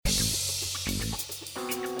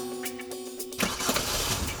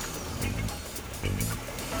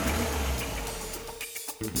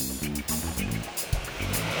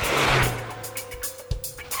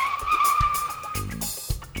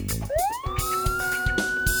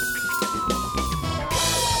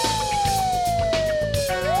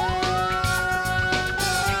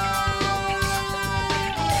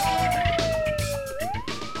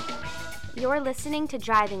You're listening to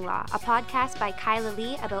Driving Law, a podcast by Kyla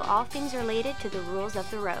Lee about all things related to the rules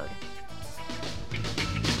of the road.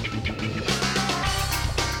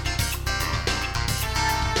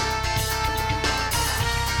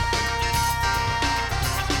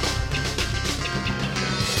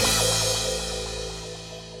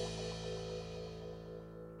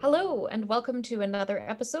 Hello, and welcome to another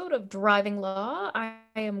episode of Driving Law. I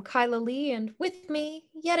am Kyla Lee, and with me,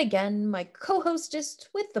 yet again, my co-hostess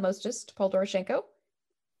with the mostest, Paul Doroshenko.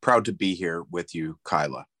 Proud to be here with you,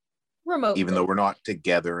 Kyla. Remotely. Even though we're not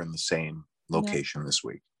together in the same location this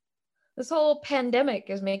week. This whole pandemic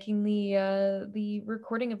is making the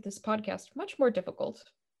recording of this podcast much more difficult.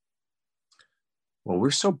 Well,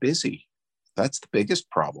 we're so busy. That's the biggest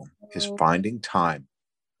problem, is finding time.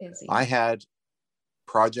 Busy. I had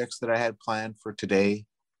projects that I had planned for today,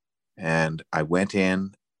 and I went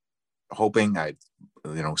in hoping I'd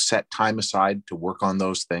set time aside to work on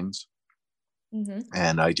those things. Mm-hmm.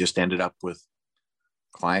 And I just ended up with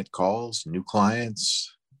client calls, new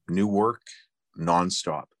clients, new work,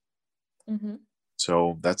 nonstop. Mm-hmm.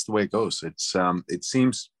 So that's the way it goes. It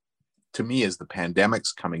seems to me, as the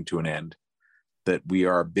pandemic's coming to an end, that we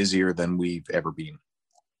are busier than we've ever been.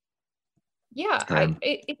 Yeah,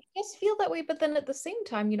 it does feel that way, but then at the same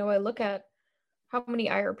time, I look at how many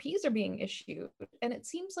IRPs are being issued, and it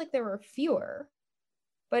seems like there are fewer,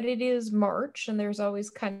 but it is March, and there's always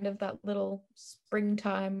kind of that little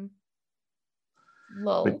springtime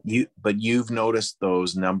lull. But you've noticed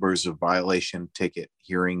those numbers of violation ticket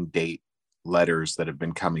hearing date letters that have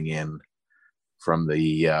been coming in from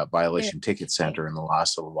the violation ticket center in the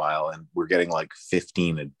last little while, and we're getting like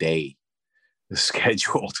 15 a day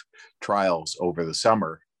scheduled trials over the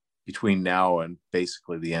summer between now and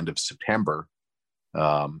basically the end of September,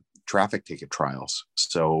 traffic ticket trials.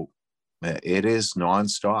 So it is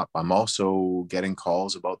nonstop. I'm also getting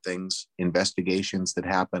calls about investigations that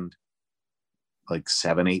happened like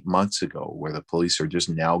 7-8 months ago, where the police are just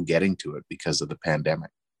now getting to it because of the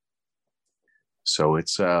pandemic. So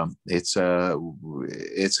it's an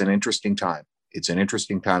interesting time. It's an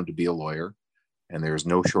interesting time to be a lawyer, and there's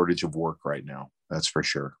no shortage of work right now. That's for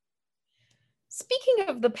sure. Speaking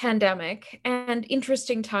of the pandemic and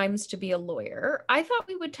interesting times to be a lawyer, I thought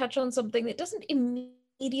we would touch on something that doesn't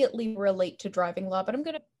immediately relate to driving law, but I'm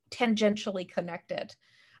going to tangentially connect it.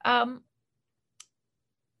 As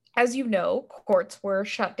you know, courts were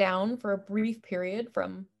shut down for a brief period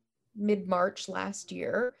from mid-March last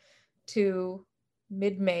year to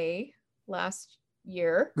mid-May last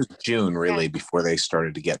year. It was June, really, before they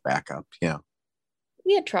started to get back up. Yeah.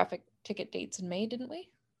 We had traffic ticket dates in May, didn't we?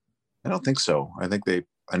 I don't think so. I think they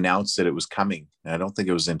announced that it was coming. And I don't think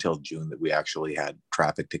it was until June that we actually had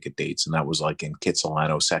traffic ticket dates. And that was like in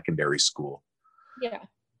Kitsilano Secondary School. Yeah.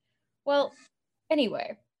 Well,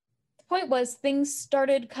 anyway, the point was things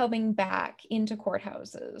started coming back into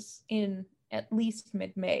courthouses in at least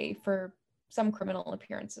mid-May for some criminal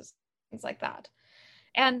appearances, things like that.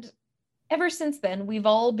 And ever since then, we've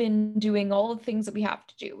all been doing all the things that we have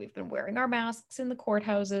to do. We've been wearing our masks in the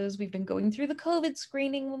courthouses. We've been going through the COVID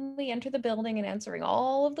screening when we enter the building and answering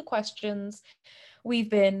all of the questions. We've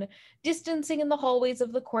been distancing in the hallways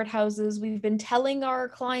of the courthouses. We've been telling our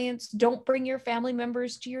clients, don't bring your family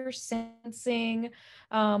members to your sentencing.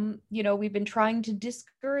 We've been trying to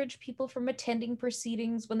discourage people from attending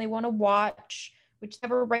proceedings when they want to watch, which they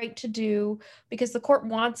have a right to do, because the court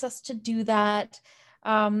wants us to do that.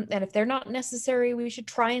 And if they're not necessary, we should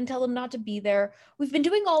try and tell them not to be there. We've been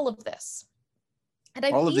doing all of this. And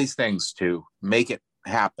all of these things to make it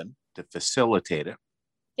happen, to facilitate it.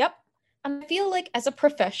 Yep. And I feel like as a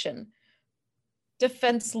profession,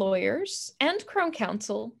 defense lawyers and Crown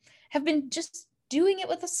Counsel have been just doing it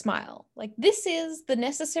with a smile. Like, this is the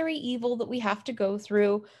necessary evil that we have to go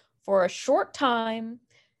through for a short time,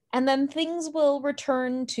 and then things will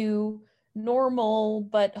return to normal,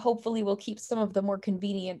 but hopefully we'll keep some of the more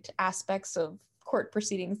convenient aspects of court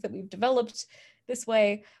proceedings that we've developed this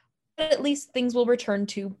way. But at least things will return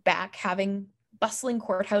to back having bustling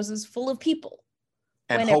courthouses full of people.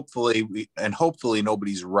 And hopefully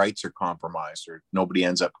nobody's rights are compromised, or nobody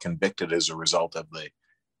ends up convicted as a result of the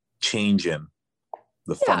change in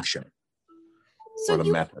the function or the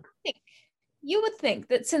method. You would think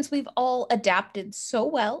that since we've all adapted so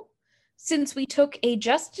well, since we took a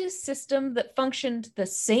justice system that functioned the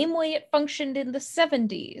same way it functioned in the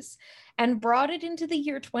 70s and brought it into the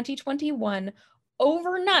year 2021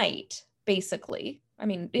 overnight, basically. I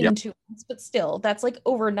mean, in 2 months, but still, that's like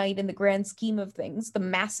overnight in the grand scheme of things. The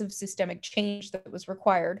massive systemic change that was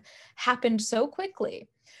required happened so quickly.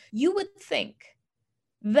 You would think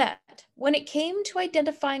that when it came to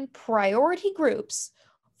identifying priority groups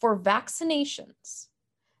for vaccinations,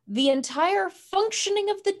 the entire functioning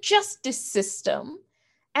of the justice system,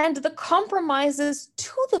 and the compromises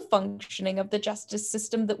to the functioning of the justice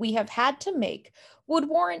system that we have had to make would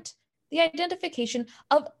warrant the identification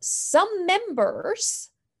of some members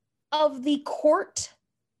of the court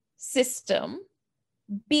system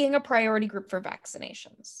being a priority group for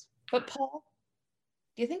vaccinations. But Paul,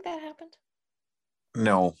 do you think that happened?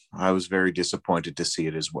 No, I was very disappointed to see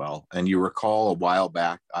it as well. And you recall a while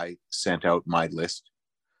back, I sent out my list.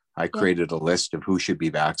 I created a list of who should be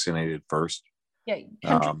vaccinated first. Yeah,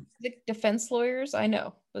 country music defense lawyers, I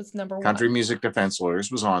know, was number one. Country music defense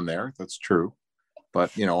lawyers was on there. That's true.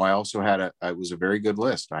 But, you know, I also had it was a very good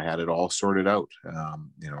list. I had it all sorted out.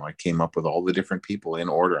 You know, I came up with all the different people in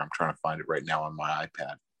order. I'm trying to find it right now on my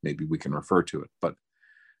iPad. Maybe we can refer to it. But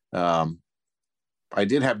I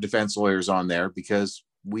did have defense lawyers on there because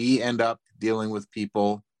we end up dealing with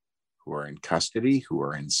people who are in custody, who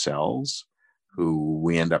are in cells, who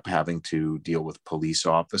we end up having to deal with police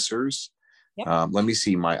officers. Yep. Let me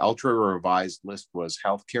see. My ultra revised list was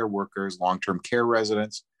healthcare workers, long-term care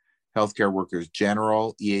residents, healthcare workers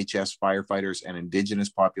general, EHS firefighters, and indigenous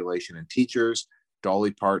population and teachers.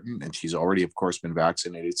 Dolly Parton, and she's already, of course, been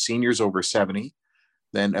vaccinated. Seniors over 70,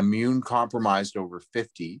 then immune compromised over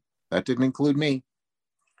 50. That didn't include me.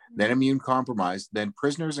 Then immune compromised, then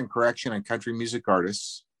prisoners in correction and country music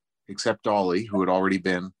artists, except Dolly, who had already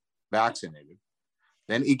been vaccinated.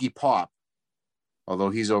 Then Iggy Pop, although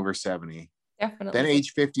he's over 70. Definitely. Then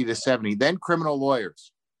age 50 to 70. Then criminal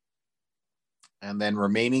lawyers. And then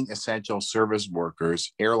remaining essential service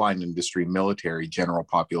workers, airline industry, military, general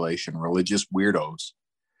population, religious weirdos,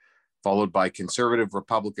 followed by conservative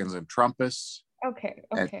Republicans and Trumpists. Okay.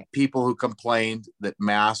 And people who complained that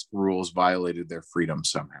mask rules violated their freedom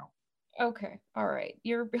somehow. Okay. All right.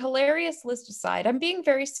 Your hilarious list aside, I'm being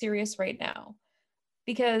very serious right now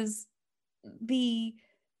because the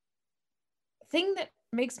thing that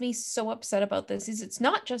makes me so upset about this is it's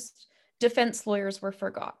not just defense lawyers were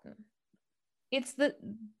forgotten. It's that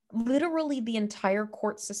literally the entire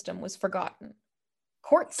court system was forgotten.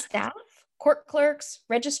 Court staff, court clerks,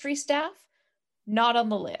 registry staff, not on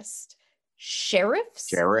the list.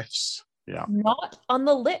 Sheriffs, yeah, not on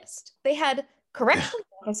the list. They had corrections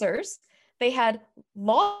officers, they had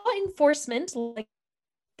law enforcement like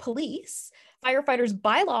police, firefighters,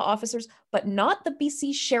 bylaw officers, but not the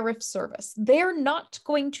BC Sheriff Service. They're not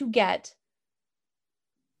going to get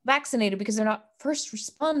vaccinated because they're not first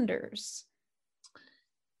responders.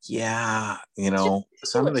 Yeah, you know,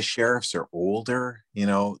 some of the sheriffs are older, you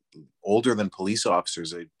know, older than police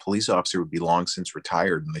officers. A police officer would be long since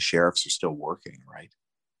retired and the sheriffs are still working, right?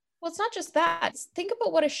 Well, it's not just that. Think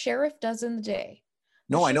about what a sheriff does in the day.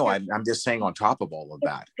 No, I know. I'm just saying on top of all of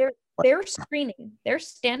that. They're screening. They're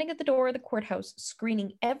standing at the door of the courthouse,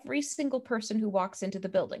 screening every single person who walks into the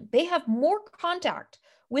building. They have more contact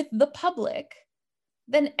with the public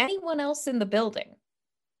than anyone else in the building,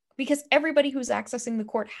 because everybody who's accessing the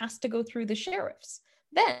court has to go through the sheriffs.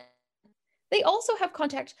 Then they also have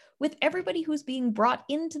contact with everybody who's being brought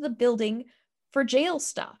into the building for jail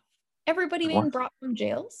stuff. Everybody being brought from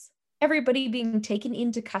jails, everybody being taken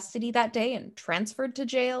into custody that day and transferred to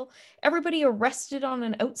jail, everybody arrested on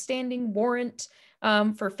an outstanding warrant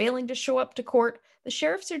for failing to show up to court. The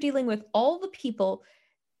sheriffs are dealing with all the people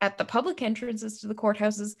at the public entrances to the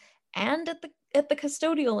courthouses and at the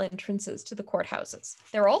custodial entrances to the courthouses.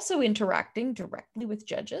 They're also interacting directly with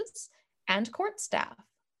judges and court staff.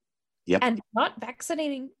 Yep. And not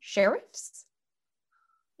vaccinating sheriffs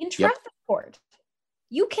in traffic court.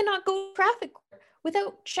 You cannot go to traffic court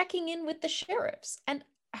without checking in with the sheriffs. And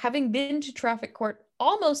having been to traffic court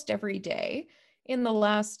almost every day in the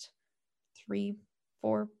last 3-4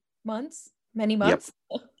 months, many months,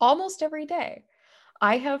 almost every day,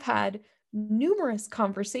 I have had numerous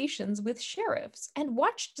conversations with sheriffs and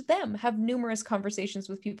watched them have numerous conversations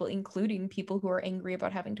with people, including people who are angry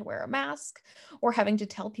about having to wear a mask or having to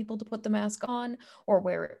tell people to put the mask on or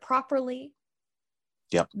wear it properly.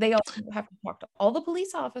 Yep. They also have to talk to all the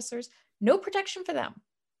police officers. No protection for them.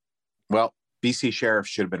 Well, BC sheriffs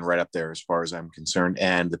should have been right up there as far as I'm concerned.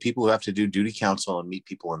 And the people who have to do duty counsel and meet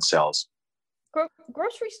people in cells.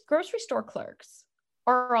 Grocery store clerks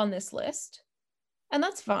are on this list. And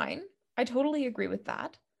that's fine. I totally agree with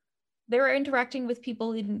that. They're interacting with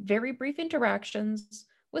people in very brief interactions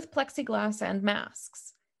with plexiglass and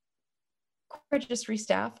masks. Registry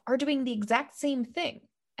staff are doing the exact same thing,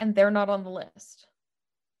 and they're not on the list.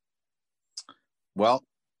 Well,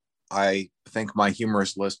 I think my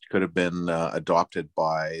humorous list could have been adopted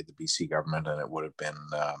by the BC government, and it would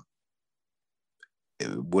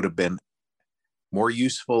have been more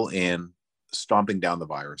useful in stomping down the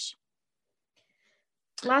virus.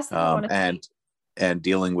 Last thing I want to and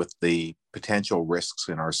dealing with the potential risks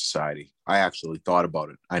in our society. I actually thought about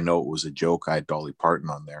it. I know it was a joke. I had Dolly Parton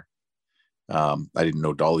on there. I didn't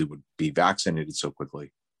know Dolly would be vaccinated so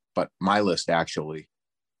quickly, but my list actually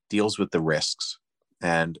deals with the risks.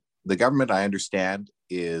 And the government, I understand,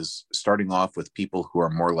 is starting off with people who are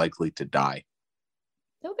more likely to die.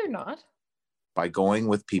 No, they're not. By going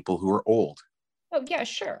with people who are old. Oh, yeah,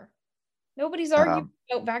 sure. Nobody's arguing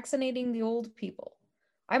about vaccinating the old people.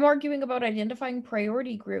 I'm arguing about identifying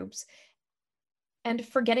priority groups and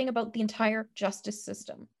forgetting about the entire justice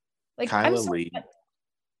system. Like, Kyla Lee,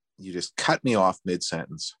 you just cut me off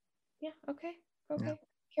mid-sentence. Yeah, okay. Yeah.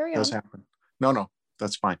 Carry on. Does happen. No,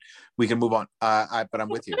 that's fine. We can move on. But I'm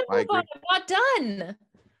with you. I agree. I'm not done.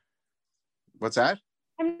 What's that?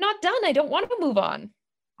 I'm not done. I don't want to move on.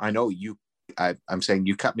 I know you. I'm saying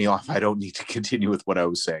you cut me off. I don't need to continue with what I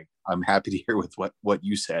was saying. I'm happy to hear with what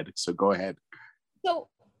you said. So go ahead. So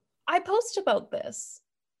I posted about this.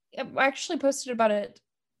 I actually posted about it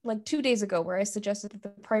like 2 days ago, where I suggested that the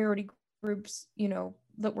priority groups,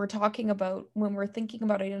 that we're talking about when we're thinking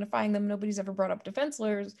about identifying them, nobody's ever brought up defense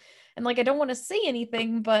lawyers. And like, I don't want to say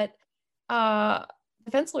anything, but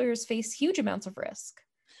defense lawyers face huge amounts of risk.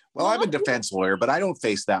 Well, I'm a defense lawyer, but I don't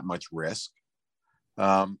face that much risk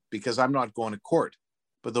because I'm not going to court.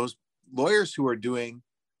 But those lawyers who are duty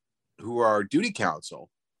counsel,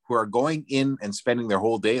 who are going in and spending their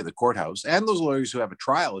whole day at the courthouse, and those lawyers who have a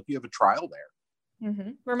trial, if you have a trial there.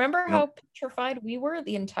 Mm-hmm. Remember how petrified we were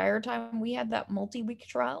the entire time we had that multi-week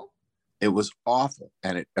trial? It was awful,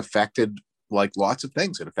 and it affected like lots of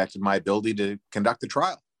things. It affected my ability to conduct the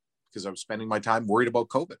trial because I was spending my time worried about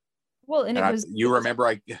COVID. Well, and it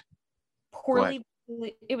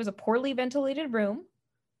was a poorly ventilated room.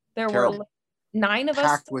 There were 9 of us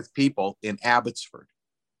packed with people in Abbotsford.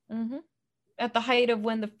 Mm-hmm. At the height of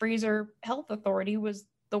when the Fraser Health Authority was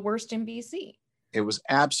the worst in BC. It was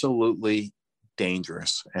absolutely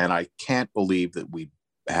dangerous, and I can't believe that we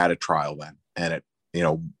had a trial then. And it,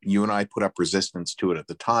 you and I put up resistance to it at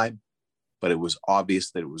the time, but it was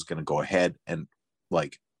obvious that it was going to go ahead, and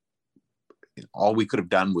like all we could have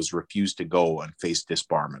done was refuse to go and face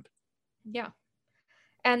disbarment. Yeah.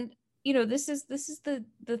 And this is the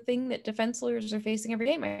thing that defense lawyers are facing every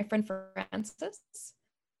day. My friend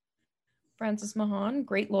Frances Mahan,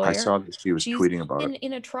 great lawyer. I saw that she was tweeting about it.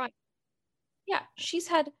 In a trial. Yeah, she's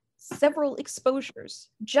had several exposures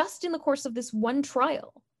just in the course of this one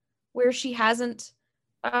trial where she hasn't,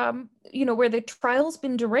 where the trial's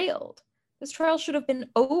been derailed. This trial should have been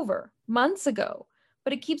over months ago,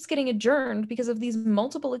 but it keeps getting adjourned because of these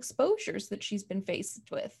multiple exposures that she's been faced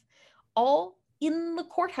with, all in the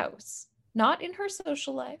courthouse, not in her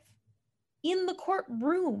social life, in the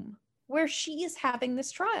courtroom where she is having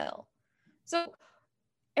this trial. So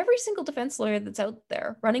every single defense lawyer that's out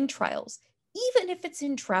there running trials, even if it's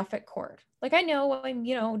in traffic court, like I know I'm,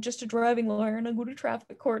 just a driving lawyer and I go to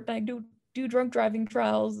traffic court and I do drunk driving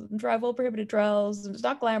trials and drive while prohibited trials, and it's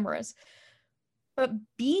not glamorous. But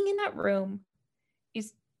being in that room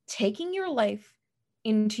is taking your life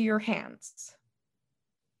into your hands.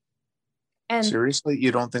 And seriously,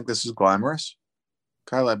 you don't think this is glamorous?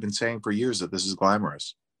 Kyle, I've been saying for years that this is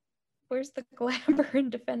glamorous. Where's the glamour in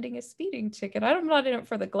defending a speeding ticket? I'm not in it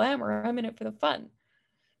for the glamour. I'm in it for the fun.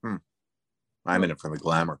 I'm in it for the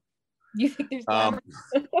glamour. You think there's glamour?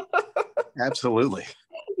 Absolutely.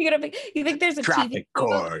 You think there's a traffic TV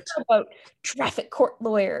court about traffic court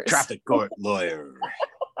lawyers? Traffic court lawyer.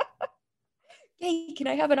 Hey, can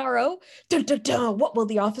I have an RO? Dun, dun, dun. What will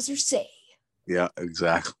the officer say? Yeah,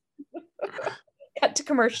 exactly. Cut to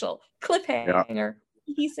commercial. Cliffhanger. Yeah.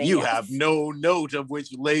 You yes. Have no note of which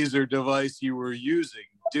laser device you were using,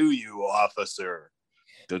 do you, officer?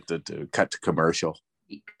 Cut to commercial.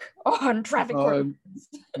 On traffic court.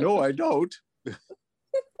 No, I don't. But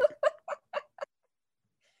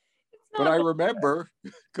I remember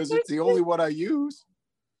because it's the only one I use.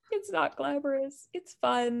 It's not glamorous. It's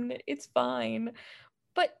fun. It's fine.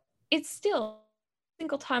 But it's still, every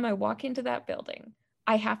single time I walk into that building,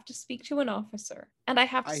 I have to speak to an officer, and I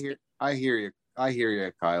have to. I hear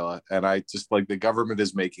you, Kyla. And I just like the government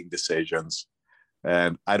is making decisions,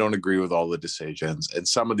 and I don't agree with all the decisions. And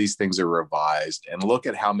some of these things are revised. And look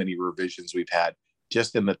at how many revisions we've had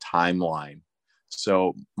just in the timeline.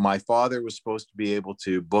 So my father was supposed to be able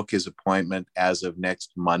to book his appointment as of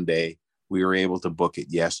next Monday. We were able to book it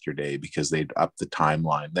yesterday because they'd upped the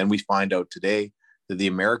timeline. Then we find out today that the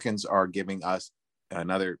Americans are giving us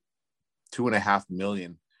another 2.5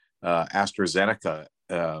 million AstraZeneca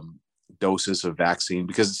doses of vaccine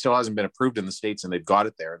because it still hasn't been approved in the States, and they've got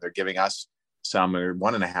it there. They're giving us some are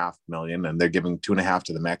 1.5 million, and they're giving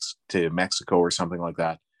 2.5 to Mexico or something like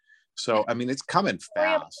that. So I mean, it's coming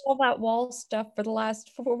fast. All that wall stuff for the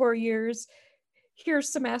last 4 years.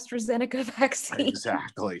 Here's some AstraZeneca vaccine.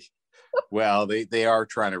 Exactly. Well, they are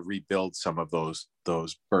trying to rebuild some of those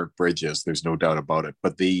burnt bridges. There's no doubt about it.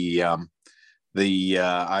 But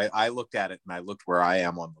I looked at it, and I looked where I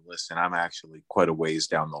am on the list, and I'm actually quite a ways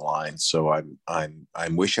down the line. So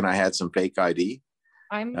I'm wishing I had some fake ID.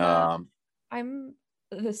 I'm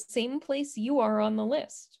the same place you are on the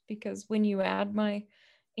list, because when you add my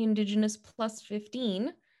Indigenous plus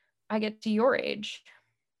 15, I get to your age.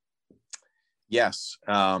 Yes.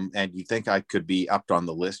 And you think I could be upped on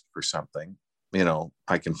the list for something? You know,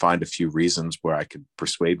 I can find a few reasons where I could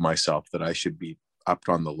persuade myself that I should be upped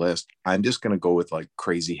on the list. I'm just going to go with like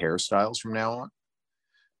crazy hairstyles from now on.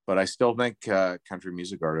 But I still think country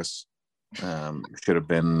music artists should have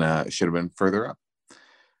been further up.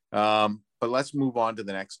 But let's move on to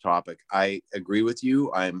the next topic. I agree with you.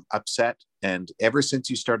 I'm upset. And ever since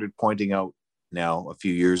you started pointing out now a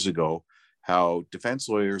few years ago how defense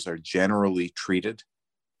lawyers are generally treated,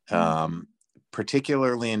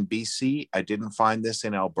 particularly in BC. I didn't find this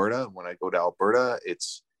in Alberta. When I go to Alberta,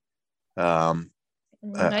 it's a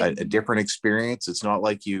different experience. It's not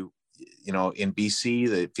like you know, in BC,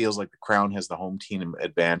 it feels like the Crown has the home team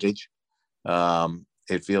advantage.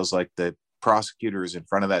 It feels like the prosecutor is in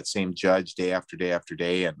front of that same judge day after day after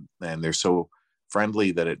day, and they're so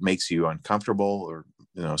friendly that it makes you uncomfortable. Or,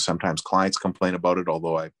 you know, sometimes clients complain about it,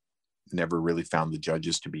 although I never really found the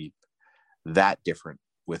judges to be that different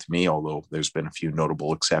with me, although there's been a few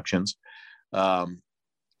notable exceptions. I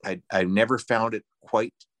never found it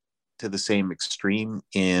quite to the same extreme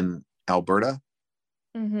in Alberta.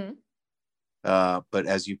 Mm-hmm. But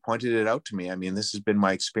as you pointed it out to me, I mean, this has been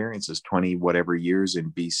my experience as 20 whatever years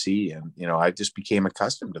in BC. And, you know, I just became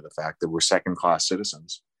accustomed to the fact that we're second-class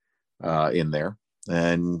citizens in there.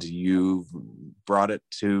 And you brought it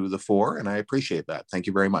to the fore, and I appreciate that. Thank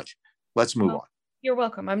you very much. Let's move on. You're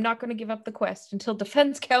welcome. I'm not going to give up the quest until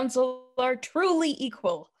defense counsel are truly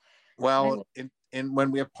equal. Well, in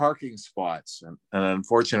when we have parking spots, and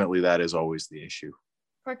unfortunately, that is always the issue.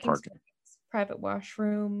 Parking spots, private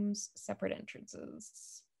washrooms, separate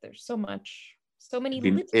entrances. There's so many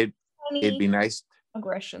it'd be nice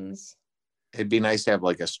aggressions. It'd be nice to have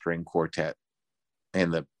like a string quartet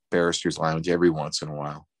in the barrister's lounge every once in a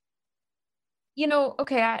while. You know,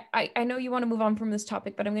 okay, I know you want to move on from this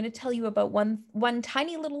topic, but I'm going to tell you about one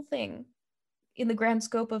tiny little thing in the grand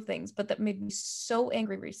scope of things, but that made me so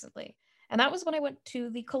angry recently. And that was when I went to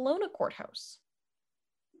the Kelowna courthouse.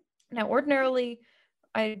 Now, ordinarily,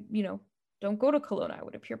 I, don't go to Kelowna. I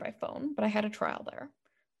would appear by phone, but I had a trial there.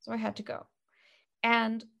 So I had to go.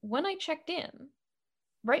 And when I checked in,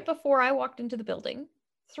 right before I walked into the building,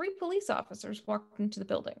 3 police officers walked into the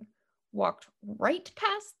building, walked right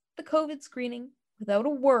past the COVID screening without a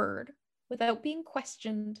word, without being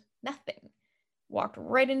questioned, nothing. Walked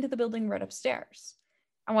right into the building, right upstairs.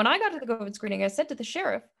 And when I got to the COVID screening, I said to the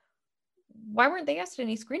sheriff, why weren't they asked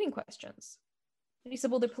any screening questions? And he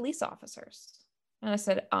said, well, they're police officers. And I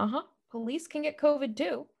said, police can get COVID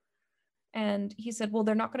too. And he said, well,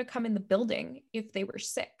 they're not going to come in the building if they were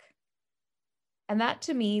sick. And that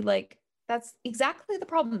to me, that's exactly the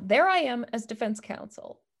problem. There I am as defense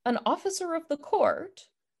counsel, an officer of the court.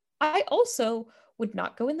 I also would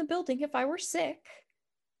not go in the building if I were sick.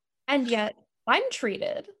 And yet I'm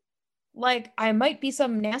treated like I might be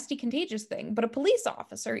some nasty contagious thing, but a police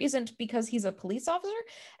officer isn't, because he's a police officer.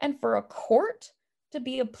 And for a court to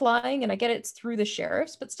be applying, and I get it's through the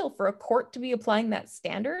sheriffs, but still for a court to be applying that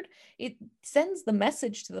standard, it sends the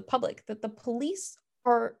message to the public that the police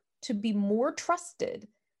are to be more trusted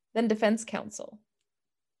than defense counsel.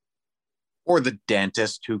 Or the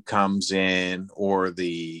dentist who comes in, or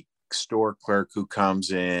the store clerk who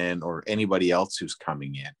comes in, or anybody else who's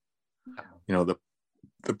coming in. You know,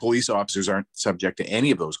 the police officers aren't subject to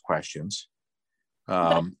any of those questions.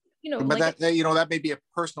 But that may be a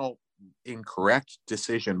personal incorrect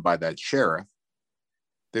decision by that sheriff.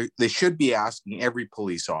 They should be asking every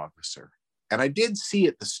police officer. And I did see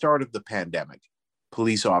at the start of the pandemic,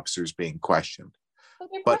 police officers being questioned.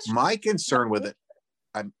 But my concern with it,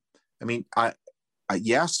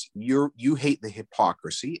 yes, you hate the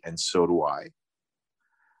hypocrisy, and so do I.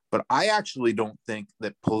 But I actually don't think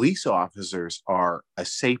that police officers are a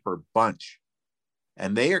safer bunch.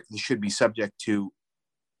 And they should be subject to,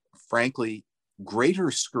 frankly,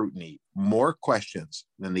 greater scrutiny, more questions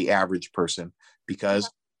than the average person,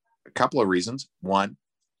 because a couple of reasons. One,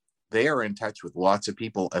 they are in touch with lots of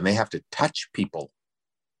people, and they have to touch people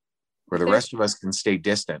where the rest of us can stay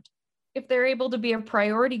distant. if they're able to be a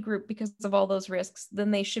priority group because of all those risks,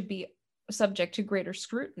 then they should be subject to greater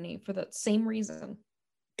scrutiny for that same reason.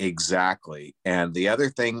 Exactly. And the other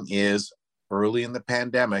thing is, early in the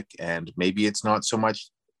pandemic, and maybe it's not so much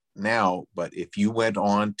now, but if you went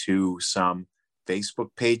on to some Facebook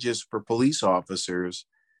pages for police officers,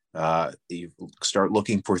 you start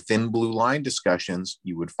looking for thin blue line discussions,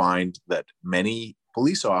 you would find that many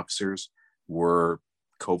police officers were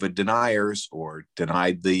COVID deniers or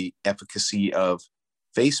denied the efficacy of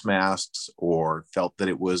face masks or felt that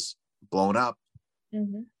it was blown up.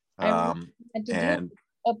 Mm-hmm. And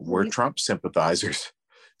we're Trump sympathizers.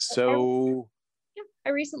 So I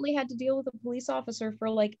recently had to deal with a police officer for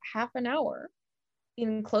like half an hour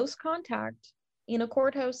in close contact in a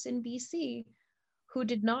courthouse in BC who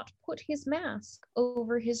did not put his mask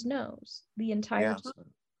over his nose the entire time.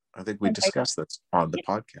 I think we discussed this on the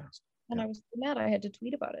podcast. And I was so mad I had to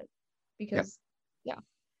tweet about it because,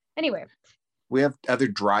 Anyway. We have other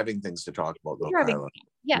driving things to talk about, though, Kyla.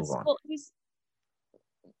 Yes. Well, he's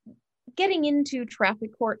getting into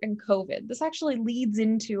traffic court and COVID. This actually leads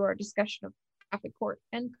into our discussion of traffic court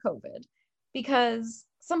and COVID, because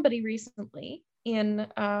somebody recently in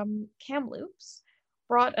Kamloops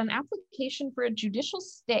brought an application for a judicial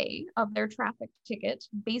stay of their traffic ticket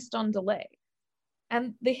based on delay.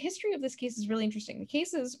 And the history of this case is really interesting. The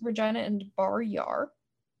case is Regina and Bar Yar,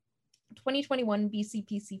 2021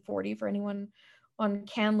 BCPC 40 for anyone on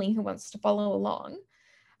Canley who wants to follow along.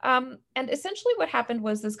 And essentially what happened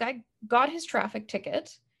was this guy got his traffic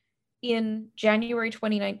ticket in January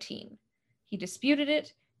 2019. He disputed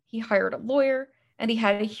it, he hired a lawyer, and he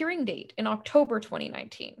had a hearing date in October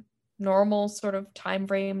 2019. Normal sort of time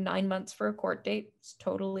frame, 9 months for a court date. It's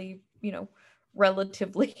totally,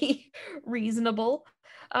 relatively reasonable.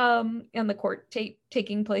 And the court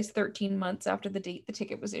taking place 13 months after the date the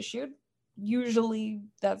ticket was issued. Usually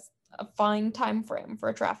that's a fine time frame for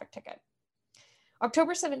a traffic ticket.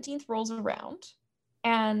 October 17th rolls around,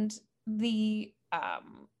 and the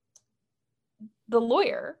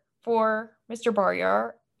lawyer for Mr. Bar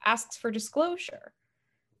Yar asks for disclosure,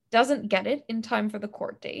 doesn't get it in time for the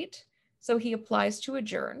court date, so he applies to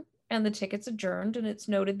adjourn, and the ticket's adjourned, and it's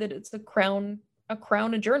noted that it's a Crown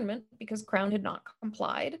adjournment because Crown had not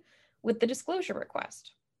complied with the disclosure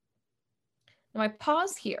request. Now I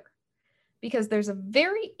pause here because there's a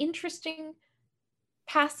very interesting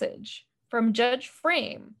passage from Judge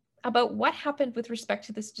Frame about what happened with respect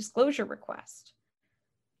to this disclosure request.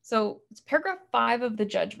 So it's paragraph 5 of the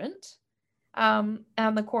judgment, and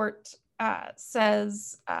the court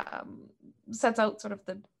sets out sort of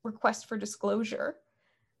the request for disclosure,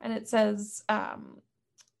 and it says,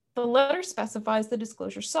 the letter specifies the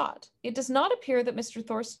disclosure sought. It does not appear that Mr.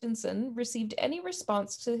 Thorstensen received any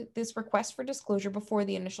response to this request for disclosure before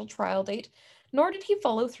the initial trial date, nor did he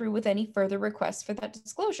follow through with any further requests for that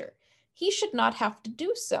disclosure. He should not have to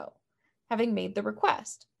do so, having made the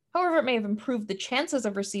request. However, it may have improved the chances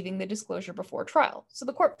of receiving the disclosure before trial. So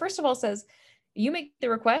the court, first of all, says, you make the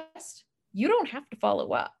request, you don't have to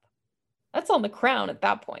follow up. That's on the Crown at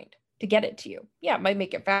that point to get it to you. Yeah, it might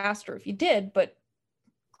make it faster if you did, but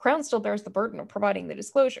Crown still bears the burden of providing the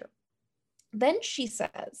disclosure. Then she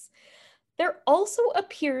says, there also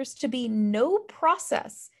appears to be no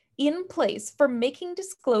process in place for making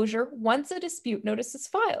disclosure once a dispute notice is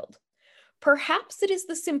filed. Perhaps it is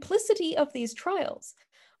the simplicity of these trials,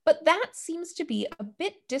 but that seems to be a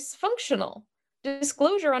bit dysfunctional.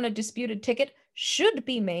 Disclosure on a disputed ticket should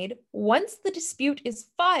be made once the dispute is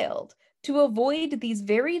filed to avoid these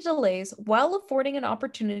very delays while affording an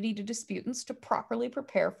opportunity to disputants to properly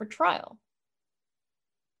prepare for trial.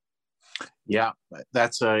 Yeah,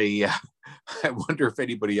 that's I wonder if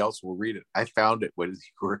anybody else will read it. I found it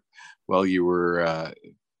while you were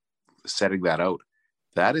setting that out.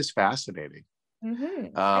 That is fascinating.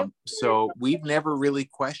 Mm-hmm. So we've never really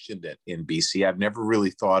questioned it in BC. I've never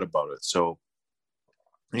really thought about it. So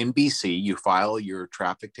in BC, you file your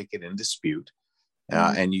traffic ticket in dispute,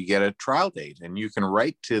 and you get a trial date, and you can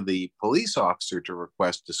write to the police officer to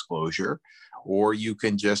request disclosure, or you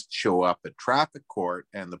can just show up at traffic court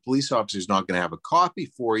and the police officer is not going to have a copy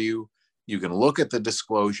for you. You can look at the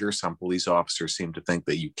disclosure. Some police officers seem to think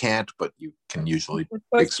that you can't, but you can usually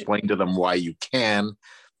explain to them why you can.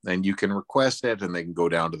 Then you can request it and they can go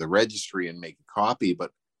down to the registry and make a copy.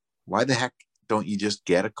 But why the heck don't you just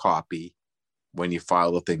get a copy when you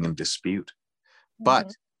file the thing in dispute?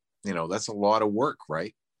 But, that's a lot of work,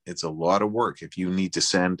 right? It's a lot of work. If you need to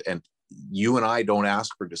send, and you and I don't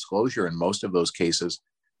ask for disclosure in most of those cases,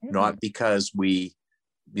 not because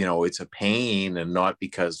it's a pain and not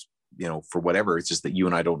because, for whatever, it's just that you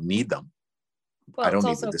and I don't need them. Well, I don't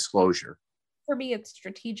need the disclosure. For me, it's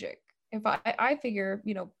strategic. If I figure,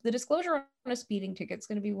 the disclosure on a speeding ticket is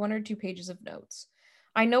going to be 1 or 2 pages of notes.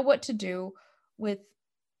 I know what to do with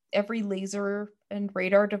every laser and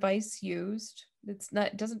radar device used.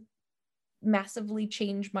 It doesn't massively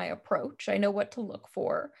change my approach. I know what to look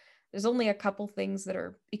for. There's only a couple things that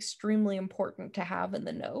are extremely important to have in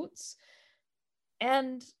the notes.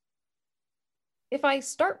 And if I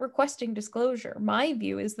start requesting disclosure, my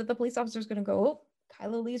view is that the police officer is going to go, oh,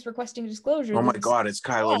 Kyla Lee's requesting disclosure. Oh my God, it's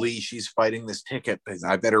Kyla Lee. She's fighting this ticket.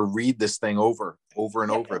 I better read this thing over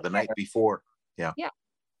and over the night before. Yeah. Yeah.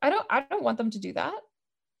 I don't want them to do that.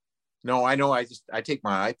 No, I know. I take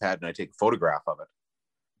my iPad and I take a photograph of it.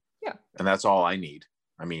 Yeah. And that's all I need.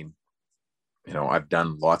 I mean, I've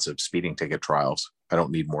done lots of speeding ticket trials. I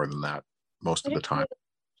don't need more than that most of the time.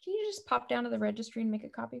 Can you just pop down to the registry and make a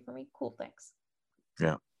copy for me? Cool, thanks.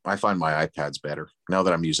 Yeah. I find my iPad's better. Now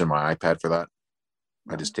that I'm using my iPad for that,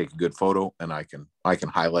 I just take a good photo and I can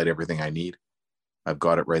highlight everything I need. I've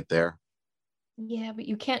got it right there. Yeah, but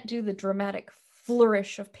you can't do the dramatic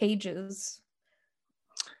flourish of pages.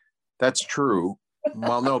 That's true.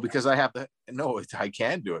 Well, no, because I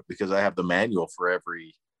can do it because I have the manual for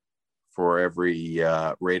every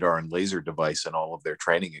radar and laser device and all of their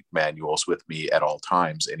training manuals with me at all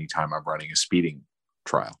times, anytime I'm running a speeding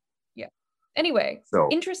trial. Yeah. Anyway, so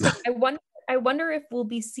interesting. I wonder if we'll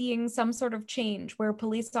be seeing some sort of change where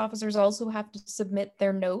police officers also have to submit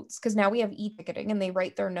their notes, because now we have e-ticketing and they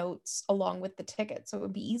write their notes along with the ticket. So it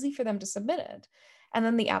would be easy for them to submit it. And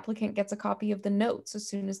then the applicant gets a copy of the notes as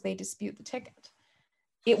soon as they dispute the ticket.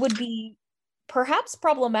 It would be perhaps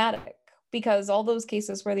problematic because all those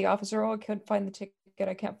cases where the officer, I can't find the ticket,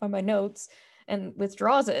 I can't find my notes, and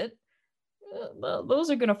withdraws it, those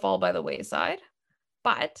are going to fall by the wayside.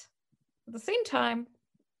 But at the same time,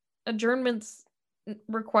 adjournments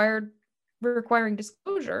requiring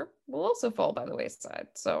disclosure will also fall by the wayside.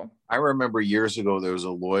 So I remember years ago there was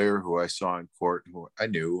a lawyer who I saw in court who I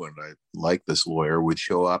knew, and I liked this lawyer, would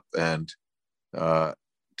show up and to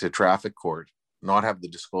traffic court, not have the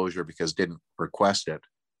disclosure because didn't request it,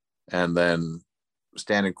 and then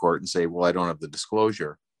stand in court and say, well, I don't have the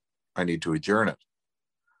disclosure, I need to adjourn it.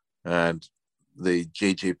 And the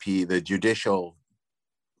JJP, the judicial,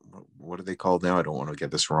 what are they called now? I don't want to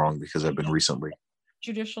get this wrong because I've been recently.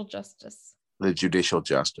 Judicial justice. The judicial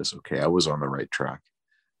justice. Okay, I was on the right track.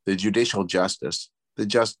 The judicial justice,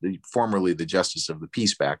 formerly the justice of the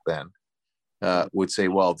peace back then, would say,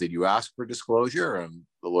 well, did you ask for disclosure? And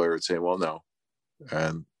the lawyer would say, well, no.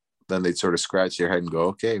 And then they'd sort of scratch their head and go,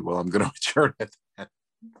 okay, well, I'm going to adjourn it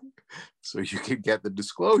so you can get the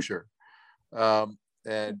disclosure.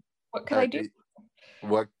 And what can I do?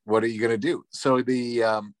 What are you going to do? So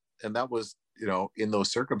and that was, in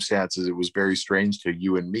those circumstances, it was very strange to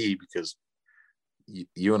you and me because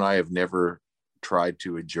you and I have never tried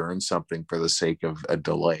to adjourn something for the sake of a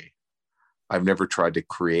delay. I've never tried to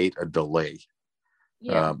create a delay.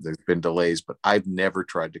 Yeah. There's been delays, but I've never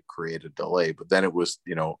tried to create a delay. But then it was,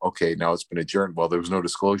 okay, now it's been adjourned. Well, there was no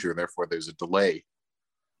disclosure, therefore there's a delay.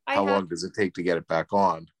 How long does it take to get it back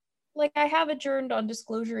on? Like I have adjourned on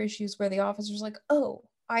disclosure issues where the officer's like, oh,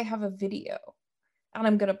 I have a video and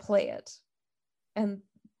I'm going to play it. And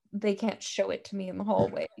they can't show it to me in the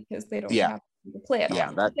hallway because they don't have to play it.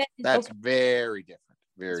 Yeah, that's okay. Very different.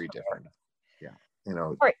 Very different. Yeah.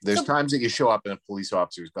 Right, there's times that you show up and a police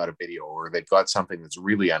officer's got a video or they've got something that's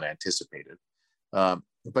really unanticipated.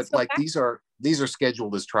 These are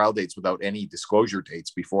scheduled as trial dates without any disclosure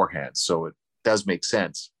dates beforehand. So it does make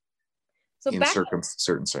sense in certain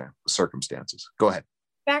circumstances. Go ahead.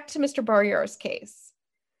 Back to Mr. Baryar's case.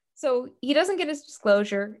 So he doesn't get his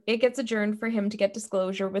disclosure. It gets adjourned for him to get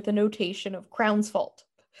disclosure with a notation of Crown's fault,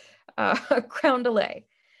 Crown delay.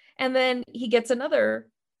 And then he gets another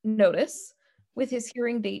notice with his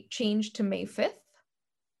hearing date changed to May 5th.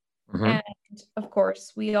 Mm-hmm. And of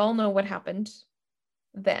course, we all know what happened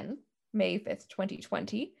then, May 5th,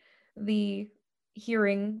 2020. The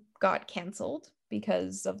hearing got canceled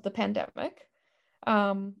because of the pandemic.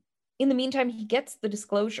 In the meantime, he gets the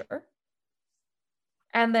disclosure.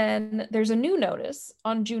 And then there's a new notice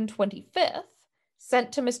on June 25th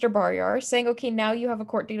sent to Mr. Baryar saying, okay, now you have a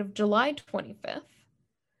court date of July 25th.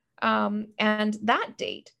 And that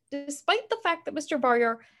date, despite the fact that Mr.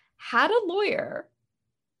 Baryar had a lawyer,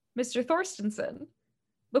 Mr. Thorstensen,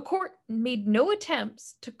 the court made no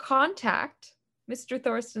attempts to contact Mr.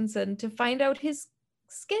 Thorstensen to find out his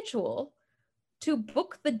schedule to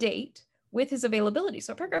book the date with his availability.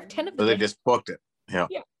 So paragraph 10 of the they just booked it. Yeah.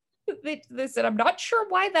 They said, I'm not sure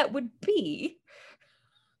why that would be,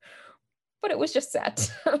 but it was just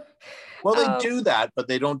set. Well, they do that, but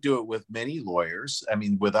they don't do it with many lawyers. I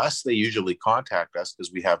mean, with us, they usually contact us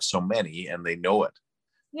because we have so many and they know it.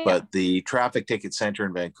 Yeah. But the traffic ticket center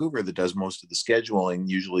in Vancouver that does most of the scheduling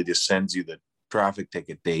usually just sends you the traffic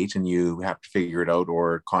ticket date and you have to figure it out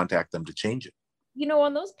or contact them to change it. You know,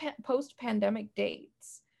 on those post-pandemic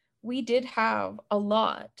dates, we did have a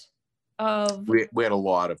lot of... We had a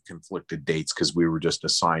lot of conflicted dates because we were just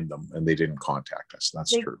assigned them and they didn't contact us.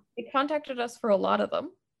 That's true. They contacted us for a lot of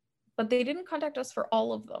them, but they didn't contact us for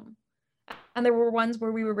all of them. And there were ones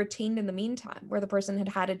where we were retained in the meantime, where the person had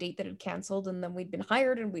had a date that had canceled and then we'd been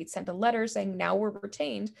hired and we'd sent a letter saying, now we're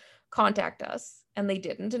retained, contact us. And they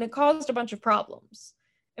didn't. And it caused a bunch of problems.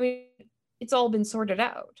 I mean, it's all been sorted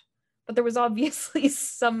out. But there was obviously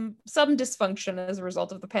some dysfunction as a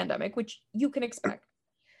result of the pandemic, which you can expect.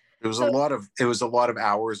 It was a lot of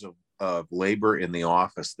hours of labor in the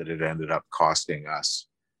office that it ended up costing us,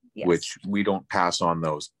 yes. Which we don't pass on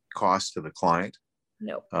those costs to the client.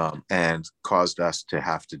 No. And caused us to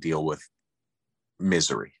have to deal with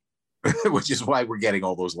misery, which is why we're getting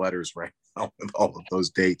all those letters right now with all of those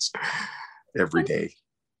dates every day.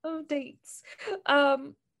 Of dates.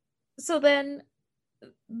 So then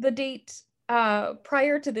the date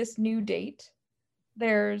prior to this new date,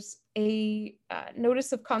 there's a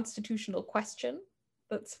notice of constitutional question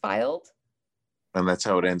that's filed. And that's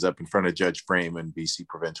how it ends up in front of Judge Frame in BC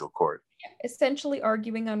Provincial Court. Essentially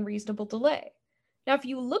arguing unreasonable delay. Now, if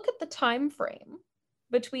you look at the time frame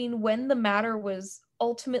between when the matter was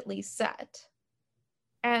ultimately set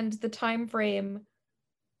and the time frame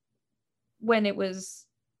when it was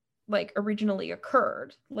like originally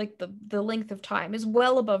occurred, like the length of time is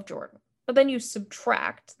well above Jordan. But then you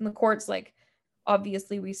subtract, and the court's like,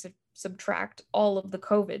 obviously we subtract all of the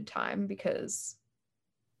COVID time because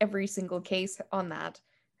every single case on that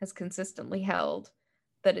has consistently held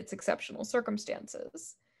that it's exceptional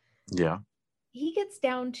circumstances. Yeah. He gets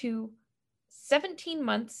down to 17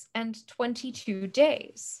 months and 22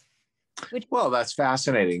 days. Well, that's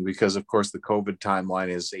fascinating because, of course, the COVID timeline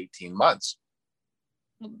is 18 months.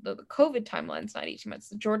 The COVID timeline is not 18 months.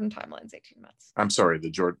 The Jordan timeline is 18 months. I'm sorry, the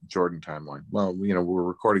Jordan timeline. Well, you know, we're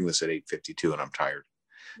recording this at 8:52 and I'm tired.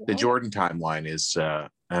 Yeah. The Jordan timeline is, and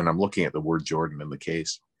I'm looking at the word Jordan in the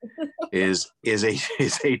case, is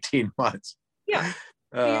 18 months. Yeah.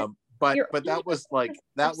 But that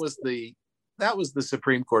was the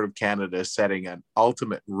Supreme Court of Canada setting an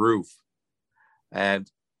ultimate roof. And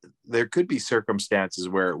there could be circumstances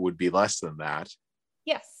where it would be less than that.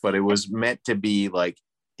 Yes. But it was meant to be like,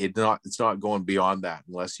 it's not going beyond that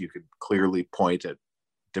unless you could clearly point at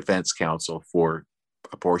defense counsel for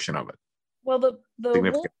a portion of it. Well, the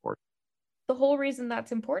whole reason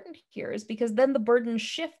that's important here is because then the burden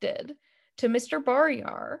shifted to Mr.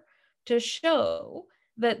 Baryar to show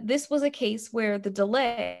that this was a case where the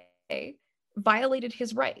delay violated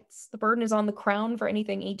his rights. The burden is on the Crown for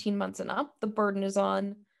anything 18 months and up. The burden is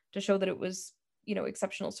on to show that it was, you know,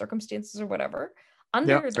 exceptional circumstances or whatever.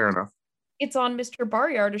 Fair enough. It's on Mr.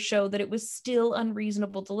 Baryar to show that it was still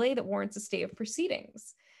unreasonable delay that warrants a stay of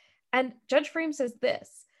proceedings. And Judge Frame says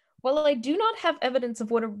this: while I do not have evidence of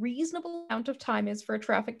what a reasonable amount of time is for a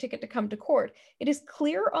traffic ticket to come to court, it is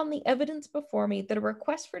clear on the evidence before me that a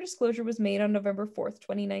request for disclosure was made on November 4th,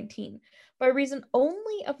 2019. By reason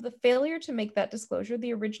only of the failure to make that disclosure,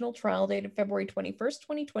 the original trial date of February 21st,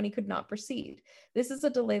 2020 could not proceed. This is a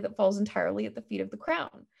delay that falls entirely at the feet of the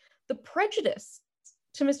Crown. The prejudice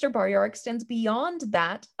to Mr. Baryar extends beyond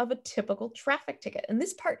that of a typical traffic ticket. And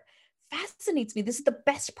this part fascinates me. This is the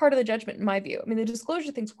best part of the judgment in my view. I mean, the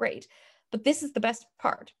disclosure thing's great, but this is the best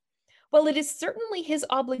part. While it is certainly his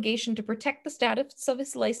obligation to protect the status of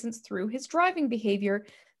his license through his driving behavior,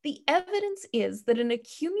 the evidence is that an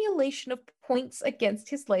accumulation of points against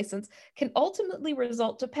his license can ultimately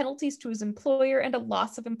result to penalties to his employer and a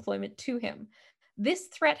loss of employment to him. This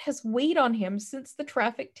threat has weighed on him since the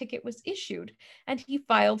traffic ticket was issued, and he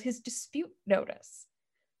filed his dispute notice.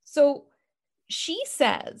 So she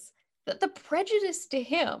says that the prejudice to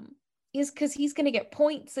him is because he's going to get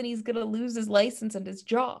points and he's going to lose his license and his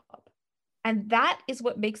job. And that is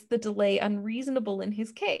what makes the delay unreasonable in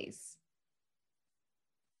his case.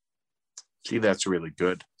 Gee, that's really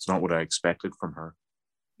good. It's not what I expected from her.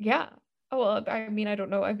 Yeah. Oh, well, I mean, I don't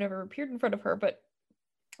know. I've never appeared in front of her, but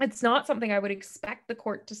it's not something I would expect the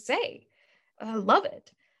court to say. I love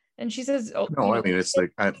it. And she says, oh, no, I mean, it's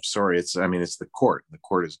like, I'm sorry. It's the court. The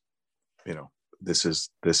court is, you know, this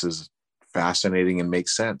is fascinating and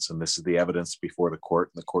makes sense. And this is the evidence before the court,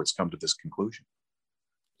 and the court's come to this conclusion.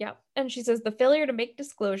 Yeah. And she says the failure to make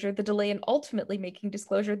disclosure, the delay in ultimately making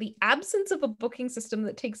disclosure, the absence of a booking system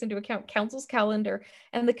that takes into account counsel's calendar,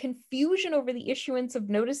 and the confusion over the issuance of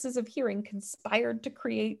notices of hearing conspired to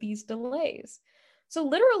create these delays. So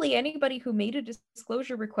literally anybody who made a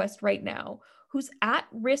disclosure request right now, who's at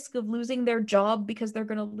risk of losing their job because they're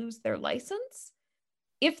going to lose their license,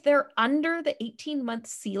 if they're under the 18-month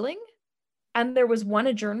ceiling and there was one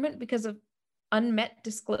adjournment because of unmet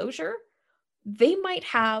disclosure, they might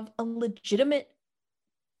have a legitimate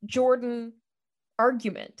Jordan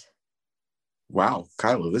argument. Wow,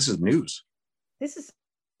 Kyla, this is news. This is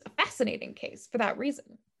a fascinating case for that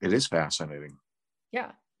reason. It is fascinating.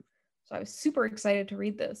 Yeah. So I was super excited to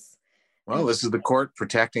read this. Well, this is the court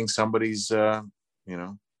protecting somebody's,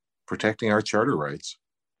 protecting our charter rights.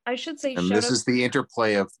 I should say, and this is the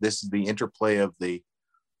interplay of the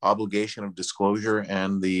obligation of disclosure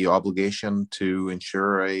and the obligation to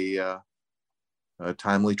ensure a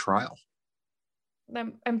timely trial.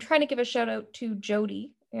 I'm trying to give a shout out to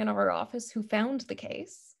Jody in our office who found the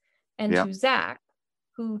case, and to Zach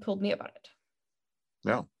who told me about it.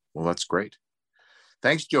 Yeah, well, that's great.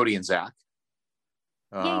 Thanks, Jody and Zach.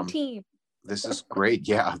 Yay team. This is great.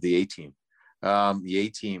 Yeah, the A-team. The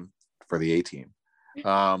A-team for the A-team.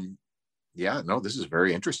 Yeah, no, this is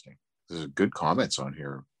very interesting. There's good comments on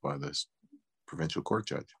here by this provincial court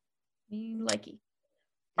judge. Me likey. Yep.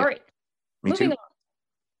 All right. Me Moving too. on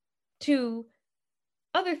to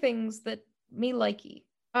other things that me likey.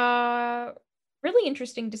 Really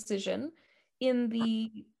interesting decision in the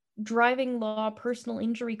driving law personal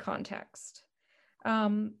injury context.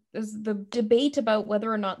 There's the debate about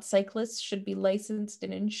whether or not cyclists should be licensed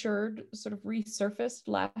and insured sort of resurfaced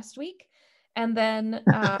last week. And then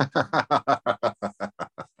I'm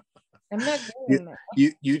not going there.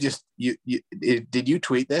 Did you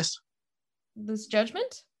tweet this? This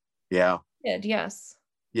judgment? Yeah. I did, yes.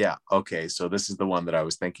 Yeah. Okay. So this is the one that I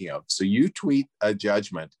was thinking of. So you tweet a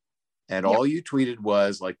judgment, and all you tweeted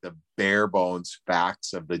was like the bare bones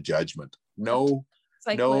facts of the judgment. No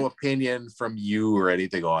opinion from you or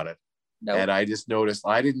anything on it. Nope. And I just noticed,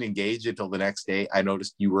 I didn't engage until the next day. I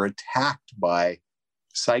noticed you were attacked by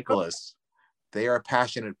cyclists. They are a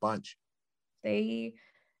passionate bunch. They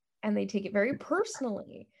take it very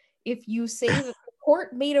personally. If you say that the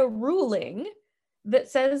court made a ruling that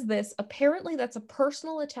says this, apparently that's a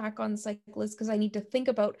personal attack on cyclists because I need to think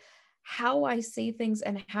about how I say things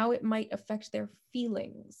and how it might affect their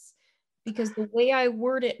feelings. Because the way I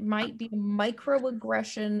word it might be a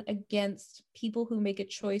microaggression against people who make a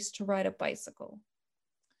choice to ride a bicycle.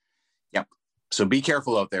 Yep. So be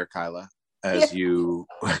careful out there, Kyla, as you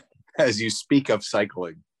speak of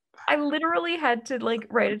cycling. I literally had to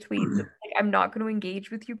write a tweet that, I'm not going to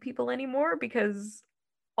engage with you people anymore because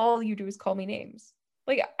all you do is call me names.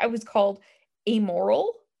 I was called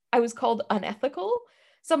amoral. I was called unethical.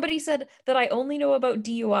 Somebody said that I only know about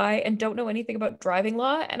DUI and don't know anything about driving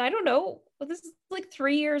law. And I don't know. Well, this is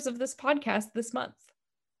 3 years of this podcast this month.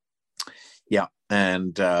 Yeah.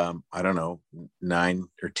 And I don't know, 9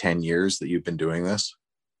 or 10 years that you've been doing this.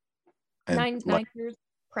 And 9 years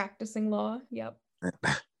practicing law. Yep.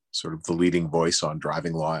 Sort of the leading voice on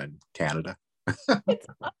driving law in Canada. It's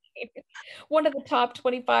fine. One of the top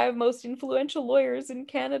 25 most influential lawyers in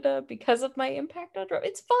Canada because of my impact on driving.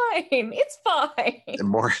 It's fine. It's fine.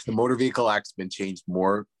 The Motor Vehicle Act's been changed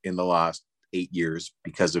more in the last 8 years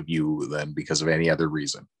because of you than because of any other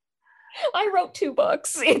reason. I wrote 2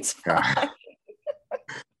 books. It's fine.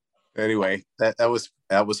 Anyway, that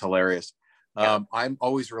was hilarious. Yeah. I'm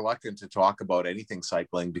always reluctant to talk about anything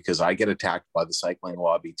cycling because I get attacked by the cycling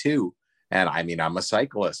lobby too. And I mean, I'm a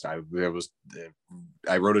cyclist. I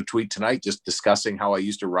wrote a tweet tonight just discussing how I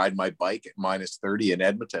used to ride my bike at -30 in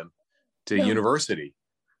Edmonton to university.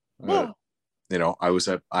 I was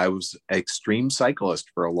an extreme cyclist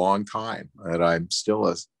for a long time, and I'm still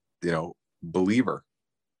a believer.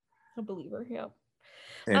 A believer, yeah.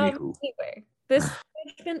 Anyway, this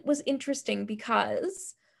judgment was interesting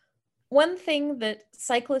because one thing that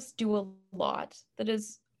cyclists do a lot that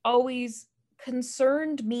has always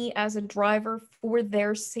concerned me as a driver for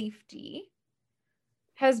their safety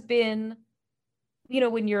has been,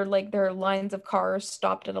 when you're there are lines of cars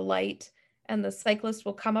stopped at a light and the cyclist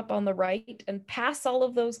will come up on the right and pass all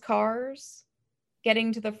of those cars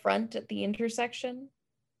getting to the front at the intersection.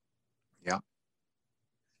 Yeah.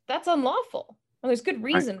 That's unlawful. And there's good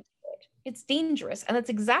reason for it. It's dangerous. And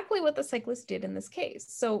that's exactly what the cyclist did in this case.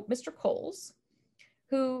 So Mr. Coles,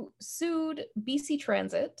 who sued BC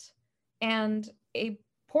Transit and a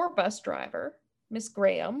poor bus driver, Miss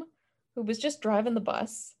Graham, who was just driving the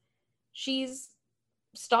bus, she's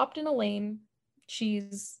stopped in a lane.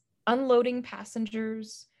 She's unloading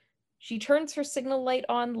passengers. She turns her signal light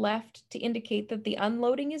on left to indicate that the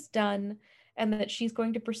unloading is done and that she's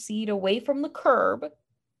going to proceed away from the curb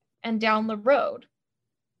and down the road.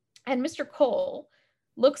 And Mr. Cole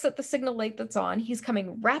looks at the signal light that's on. He's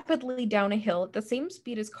coming rapidly down a hill at the same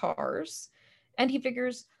speed as cars. And he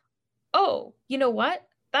figures, oh, you know what?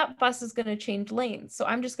 That bus is going to change lanes, so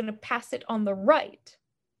I'm just going to pass it on the right.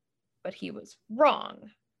 But he was wrong.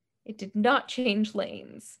 It did not change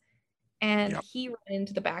lanes. And he ran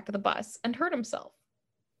into the back of the bus and hurt himself.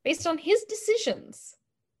 Based on his decisions,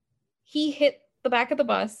 he hit the back of the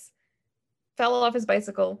bus, fell off his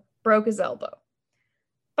bicycle, broke his elbow.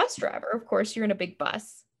 Bus driver, of course, you're in a big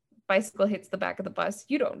bus. Bicycle hits the back of the bus.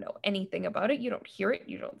 You don't know anything about it. You don't hear it.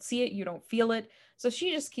 You don't see it. You don't feel it. So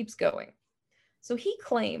she just keeps going. So he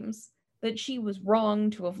claims that she was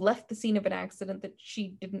wrong to have left the scene of an accident that she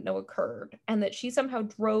didn't know occurred, and that she somehow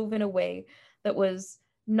drove in a way that was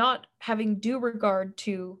not having due regard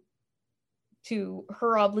to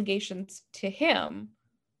her obligations to him,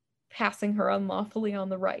 passing her unlawfully on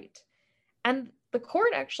the right. And the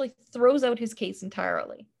court actually throws out his case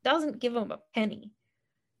entirely, doesn't give him a penny,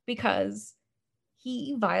 because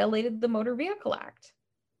he violated the Motor Vehicle Act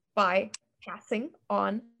by passing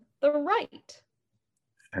on the right.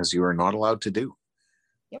 As you are not allowed to do.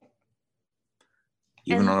 Yep.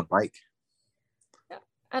 Even on a bike. Yeah.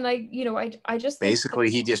 And I just basically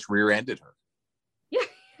he just rear-ended her. Yeah.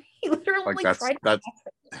 He literally tried to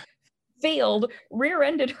failed,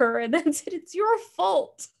 rear-ended her, and then said, it's your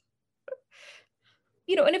fault.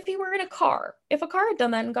 And if he were in a car, if a car had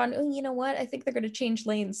done that and gone, oh, you know what? I think they're going to change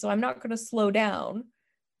lanes, so I'm not going to slow down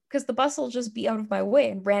because the bus will just be out of my way,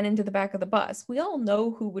 and ran into the back of the bus, we all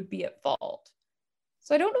know who would be at fault.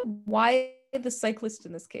 So I don't know why the cyclist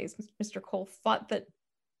in this case, Mr. Cole, thought that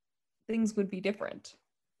things would be different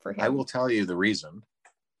for him. I will tell you the reason.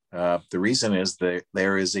 The reason is that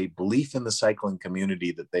there is a belief in the cycling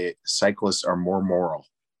community that cyclists are more moral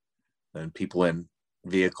than people in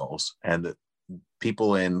vehicles, and that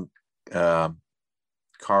people in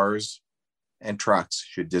cars and trucks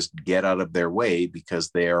should just get out of their way because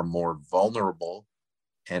they are more vulnerable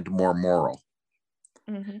and more moral.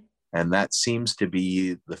 Mm-hmm. And that seems to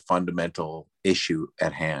be the fundamental issue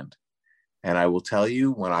at hand. And I will tell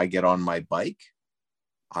you, when I get on my bike,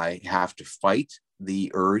 I have to fight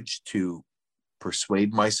the urge to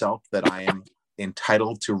persuade myself that I am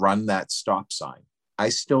entitled to run that stop sign. I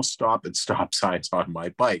still stop at stop signs on my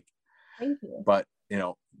bike. Thank you. But,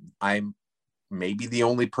 I'm maybe the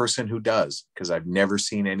only person who does, because I've never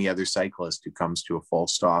seen any other cyclist who comes to a full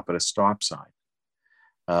stop at a stop sign.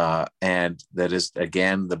 And that is,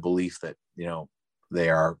 again, the belief that, they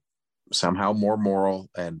are somehow more moral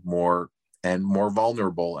and more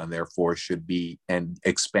vulnerable, and therefore should be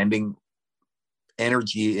expending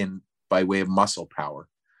energy by way of muscle power,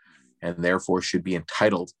 and therefore should be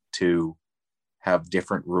entitled to have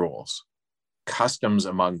different rules, customs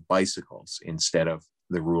among bicycles instead of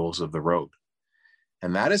the rules of the road.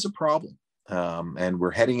 And that is a problem. And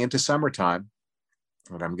we're heading into summertime,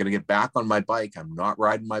 and I'm going to get back on my bike. I'm not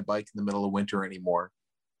riding my bike in the middle of winter anymore.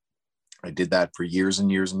 I did that for years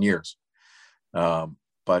and years and years.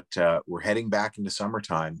 But we're heading back into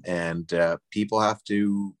summertime, and people have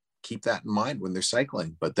to keep that in mind when they're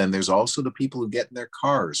cycling. But then there's also the people who get in their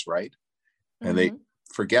cars, right? And they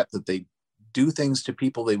forget that they do things to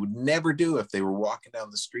people they would never do if they were walking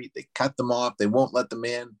down the street. They cut them off. They won't let them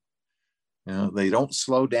in. They don't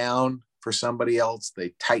slow down for somebody else.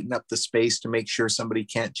 They tighten up the space to make sure somebody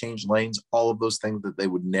can't change lanes. All of those things that they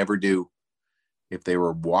would never do if they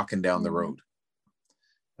were walking down the road.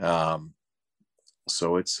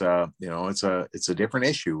 So it's it's a different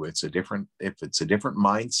issue. It's a different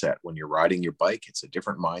mindset when you're riding your bike. It's a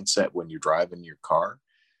different mindset when you're driving your car.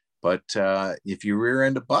 But if you rear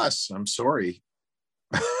end a bus, I'm sorry.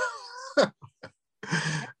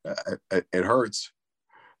 It hurts.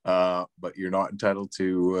 But you're not entitled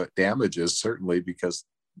to damages, certainly, because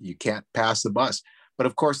you can't pass the bus. But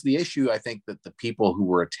of course, the issue I think that the people who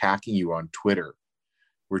were attacking you on Twitter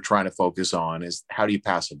were trying to focus on is, how do you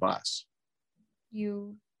pass a bus?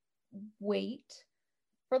 You wait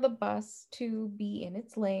for the bus to be in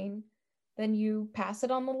its lane, then you pass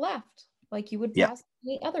it on the left, like you would pass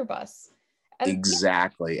any other bus.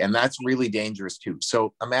 Exactly. And that's really dangerous too.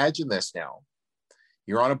 So imagine this now.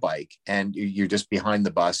 You're on a bike and you're just behind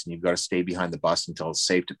the bus, and you've got to stay behind the bus until it's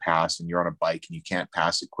safe to pass, and you're on a bike and you can't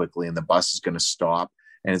pass it quickly, and the bus is going to stop,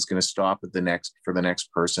 and it's going to stop at for the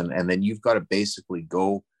next person. And then you've got to basically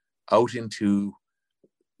go out into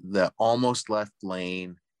the almost left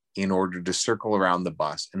lane in order to circle around the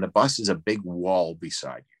bus. And the bus is a big wall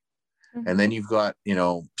beside you. And then you've got, you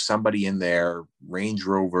know, somebody in their Range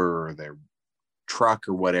Rover or their truck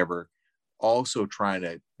or whatever, also trying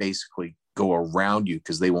to basically go around you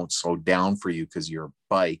because they won't slow down for you because you're a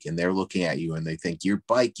bike, and they're looking at you and they think, your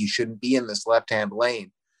bike, you shouldn't be in this left-hand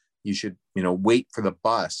lane. You should, you know, wait for the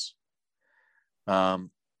bus.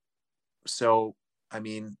 So, I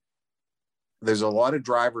mean, there's a lot of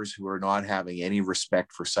drivers who are not having any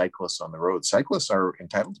respect for cyclists on the road. Cyclists are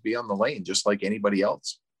entitled to be on the lane just like anybody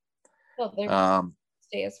else. Well, they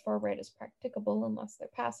stay as far right as practicable unless they're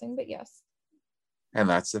passing, but yes. And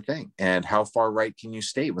that's the thing. And how far right can you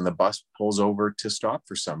stay when the bus pulls over to stop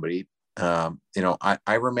for somebody? You know,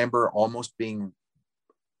 I remember almost being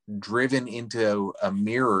driven into a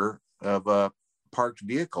mirror of a parked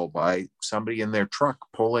vehicle by somebody in their truck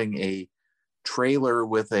pulling a trailer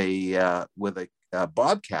with a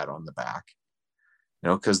bobcat on the back, you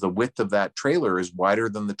know, because the width of that trailer is wider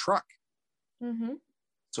than the truck.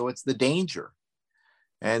 So it's the danger.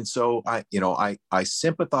 And so I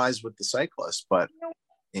sympathize with the cyclists, but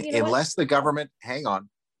unless the government, hang on,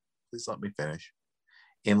 please let me finish.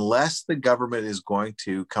 Unless the government is going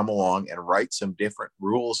to come along and write some different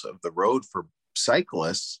rules of the road for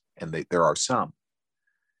cyclists, and there are some,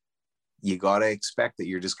 you got to expect that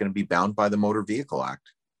you're just going to be bound by the Motor Vehicle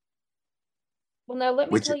Act. Well, now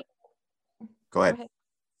let me tell you. Go ahead.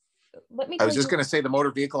 I was just going to say the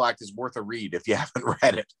Motor Vehicle Act is worth a read if you haven't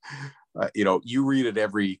read it. You know, you read it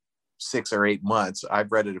every 6 or 8 months.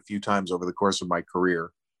 I've read it a few times over the course of my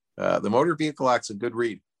career. The Motor Vehicle Act's a good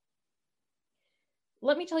read.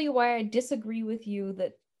 Let me tell you why I disagree with you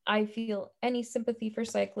that I feel any sympathy for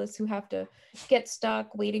cyclists who have to get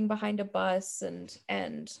stuck waiting behind a bus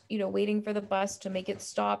and you know, waiting for the bus to make its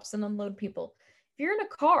stops and unload people. If you're in a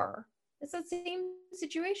car, it's the same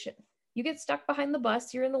situation. You get stuck behind the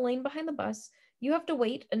bus, you're in the lane behind the bus, you have to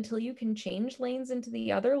wait until you can change lanes into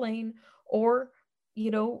the other lane, or, you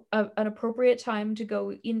know, an appropriate time to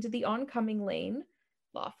go into the oncoming lane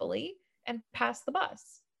lawfully and pass the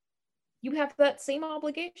bus. You have that same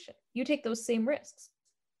obligation. You take those same risks.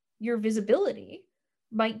 Your visibility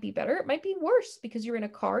might be better. It might be worse because you're in a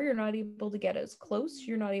car. You're not able to get as close.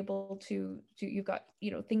 You're not able to you've got,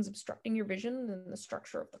 you know, things obstructing your vision and the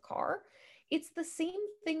structure of the car. It's the same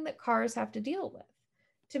thing that cars have to deal with.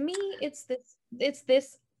 To me, it's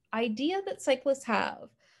this idea that cyclists have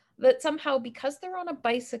that somehow because they're on a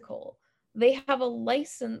bicycle, they have a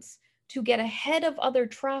license to get ahead of other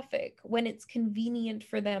traffic when it's convenient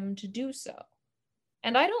for them to do so.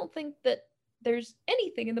 And I don't think that there's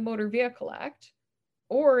anything in the Motor Vehicle Act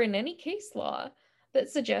or in any case law that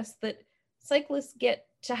suggests that cyclists get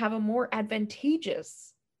to have a more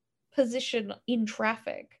advantageous position in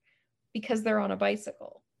traffic because they're on a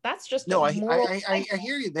bicycle. That's just no. I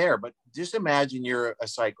hear you there, but just imagine you're a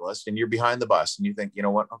cyclist and you're behind the bus and you think, you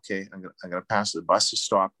know what? Okay, I'm gonna pass the bus to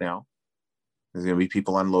stop now. There's going to be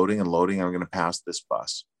people unloading and loading. I'm going to pass this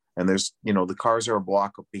bus. And there's, you know, the cars are a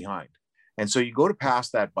block behind. And so you go to pass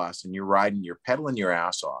that bus and you're riding, you're pedaling your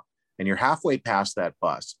ass off, and you're halfway past that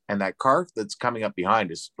bus. And that car that's coming up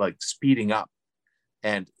behind is like speeding up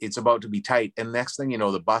and it's about to be tight. And next thing you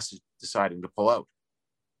know, the bus is deciding to pull out.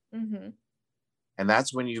 And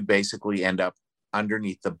that's when you basically end up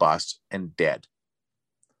underneath the bus and dead.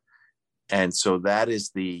 And so that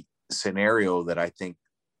is the scenario that I think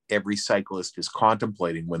every cyclist is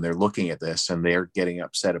contemplating when they're looking at this, and they're getting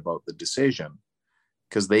upset about the decision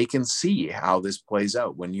because they can see how this plays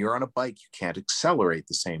out. When you're on a bike, you can't accelerate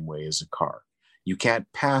the same way as a car. You can't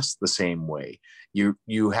pass the same way. You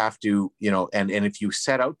have to, you know, and if you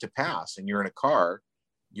set out to pass and you're in a car,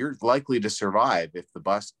 you're likely to survive if the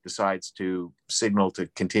bus decides to signal to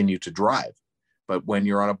continue to drive. But when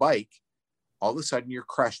you're on a bike, all of a sudden you're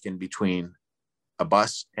crushed in between a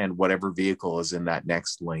bus and whatever vehicle is in that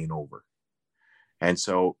next lane over. And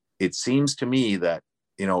so it seems to me that,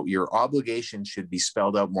 you know, your obligation should be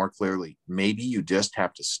spelled out more clearly. Maybe you just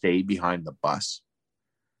have to stay behind the bus.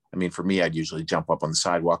 I mean, for me, I'd usually jump up on the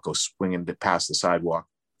sidewalk, go swinging past the sidewalk,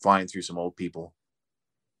 flying through some old people,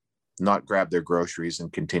 not grab their groceries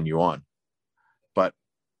and continue on. But,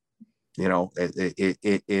 you know,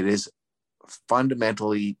 it is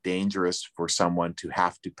fundamentally dangerous for someone to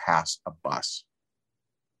have to pass a bus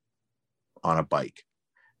on a bike.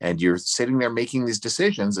 And you're sitting there making these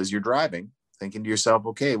decisions as you're driving, thinking to yourself,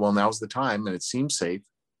 okay, well, now's the time and it seems safe.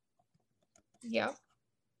 Yeah.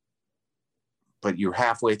 But you're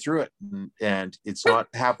halfway through it. And it's not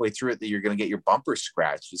halfway through it that you're going to get your bumper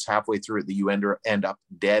scratched. It's halfway through it that you end up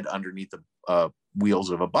dead underneath the wheels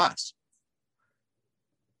of a bus.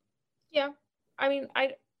 Yeah. I mean,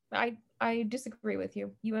 I disagree with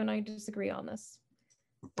you. You and I disagree on this.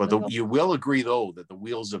 But you will agree, though, that the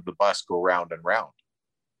wheels of the bus go round and round.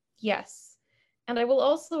 Yes. And I will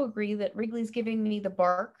also agree that Wrigley's giving me the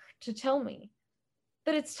bark to tell me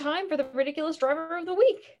that it's time for the ridiculous driver of the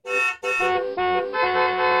week.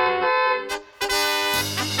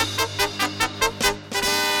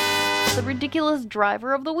 The ridiculous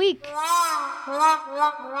driver of the week.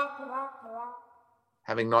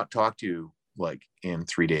 Having not talked to you like in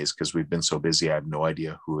 3 days because we've been so busy, I have no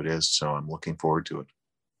idea who it is. So I'm looking forward to it.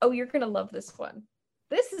 Oh, you're going to love this one.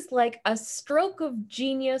 This is like a stroke of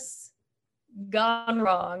genius gone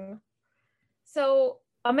wrong. So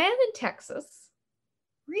a man in Texas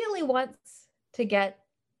really wants to get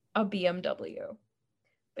a BMW,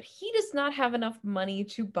 but he does not have enough money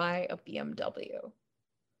to buy a BMW.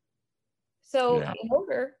 So in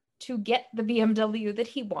order to get the BMW that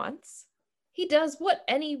he wants, he does what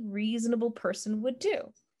any reasonable person would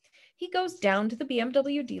do. He goes down to the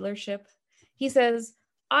BMW dealership. He says,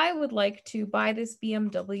 I would like to buy this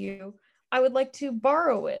BMW. I would like to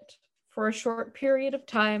borrow it for a short period of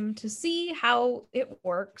time to see how it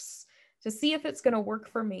works, to see if it's going to work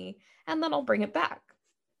for me, and then I'll bring it back.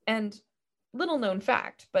 And little known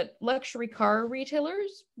fact, but luxury car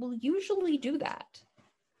retailers will usually do that.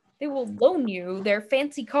 They will loan you their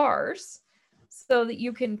fancy cars so that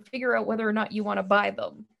you can figure out whether or not you want to buy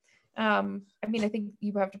them. I mean, I think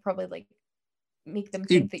you have to probably like make them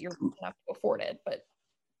think that you're rich enough to afford it, but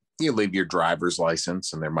you leave your driver's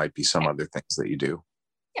license and there might be some other things that you do.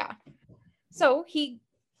 Yeah. So he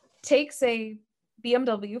takes a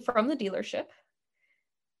BMW from the dealership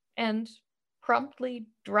and promptly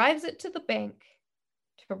drives it to the bank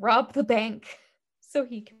to rob the bank so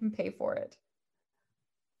he can pay for it.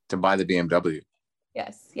 To buy the BMW.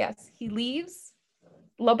 Yes. He leaves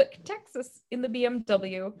Lubbock, Texas in the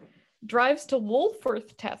BMW, drives to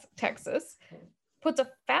Wolfforth, Texas, puts a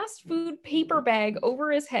fast food paper bag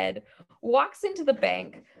over his head, walks into the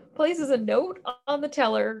bank, places a note on the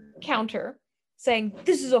teller counter saying,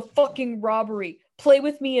 "This is a fucking robbery. Play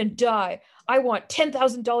with me and die. I want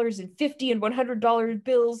 $10,000 in $50 and $100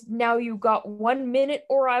 bills. Now you got 1 minute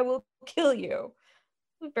or I will kill you."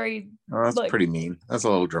 That's pretty mean. That's a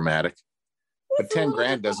little dramatic. But 10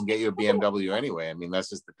 grand doesn't get you a BMW anyway. I mean, that's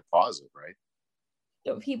just the deposit, right?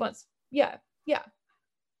 No, he wants, yeah.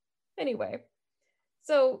 Anyway,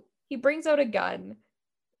 so he brings out a gun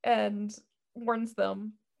and warns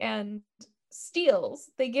them and steals.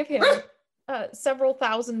 They give him several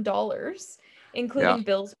 $1,000s, including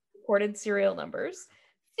bills with recorded serial numbers.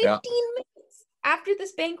 15 minutes after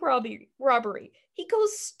this bank robbery, he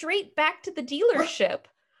goes straight back to the dealership,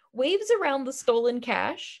 waves around the stolen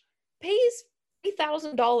cash, pays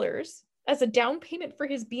 $3,000 as a down payment for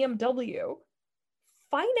his BMW,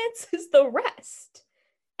 finances the rest,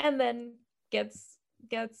 and then gets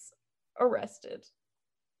arrested.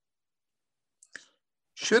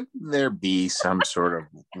 Shouldn't there be some sort of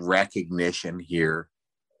recognition here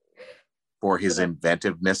for his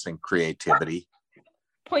inventiveness and creativity?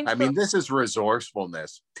 This is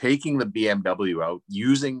resourcefulness. Taking the BMW out,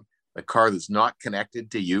 using the car that's not connected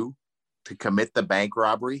to you to commit the bank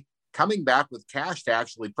robbery, coming back with cash to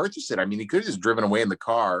actually purchase it. I mean, he could have just driven away in the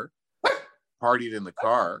car, partied in the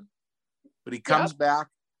car, but he comes back.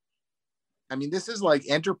 I mean, this is like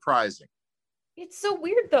enterprising. It's so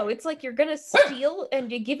weird, though. It's like you're going to steal and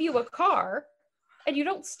they give you a car and you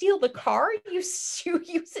don't steal the car. You use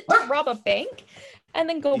it to rob a bank and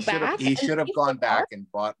then go back. He should have gone back and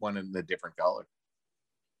bought one in a different color.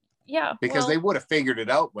 Yeah. Because they would have figured it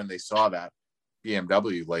out when they saw that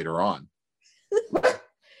BMW later on.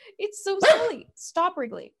 It's so silly. Stop,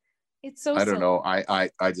 Wrigley. It's so I don't silly. know.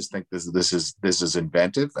 I just think this is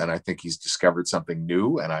inventive, and I think he's discovered something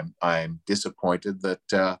new, and I'm disappointed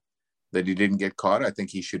that he didn't get caught. I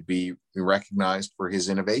think he should be recognized for his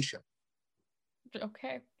innovation.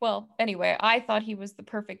 Okay. Well, anyway, I thought he was the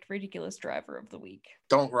perfect ridiculous driver of the week.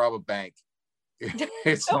 Don't rob a bank.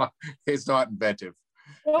 It's not inventive.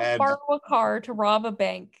 Don't borrow a car to rob a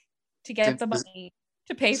bank to get the money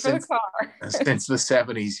to pay for the car. Since the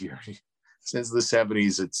 70s,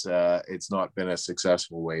 it's not been a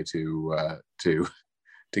successful way to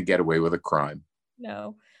get away with a crime.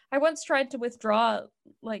 No. I once tried to withdraw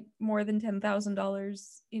like more than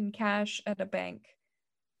 $10,000 in cash at a bank.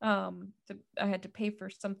 I had to pay for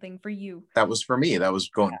something for you. That was for me. That was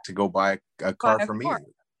going to go buy a car for me.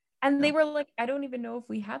 And they were like, I don't even know if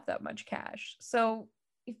we have that much cash. So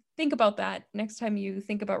think about that next time you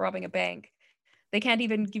think about robbing a bank. They can't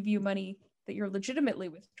even give you money that you're legitimately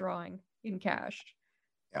withdrawing in cash.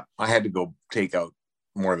 Yeah, I had to go take out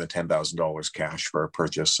more than $10,000 cash for a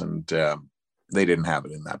purchase, and they didn't have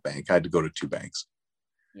it in that bank. I had to go to two banks.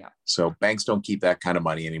 Yeah. So banks don't keep that kind of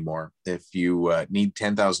money anymore. If you need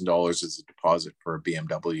 $10,000 as a deposit for a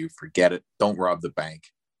BMW, forget it. Don't rob the bank.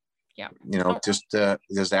 Yeah.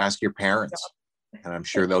 Just ask your parents, and I'm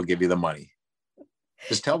sure they'll give you the money.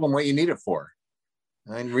 Just tell them what you need it for.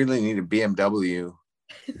 I really need a BMW.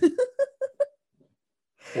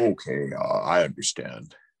 Okay, I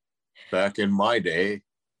understand. Back in my day,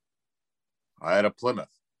 I had a Plymouth.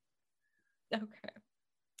 Okay.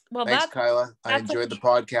 Well, Thanks, Kyla. I that's enjoyed the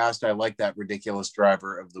podcast. I like that ridiculous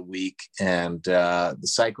driver of the week. And the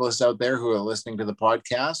cyclists out there who are listening to the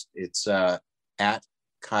podcast, it's at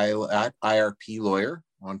Kyla at IRP Lawyer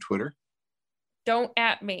on Twitter. Don't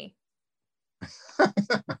at me.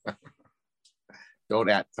 Don't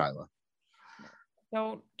at Kyla.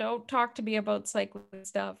 Don't talk to me about cycling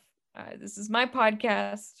stuff. This is my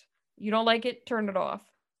podcast. You don't like it, turn it off.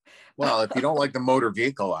 Well, if you don't like the Motor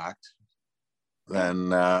Vehicle Act, then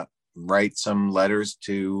write some letters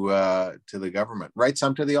to the government. Write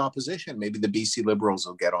some to the opposition. Maybe the BC Liberals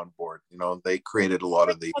will get on board. You know, they created a lot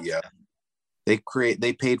of the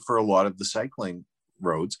they paid for a lot of the cycling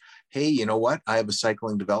roads. Hey, you know what? I have a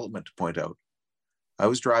cycling development to point out. I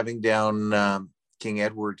was driving down King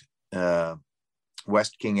Edward,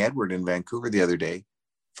 West King Edward in Vancouver the other day.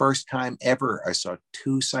 First time ever I saw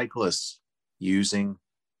 2 cyclists using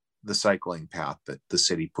the cycling path that the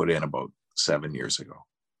city put in about 7 years ago.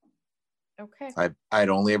 Okay. I'd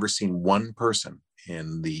only ever seen one person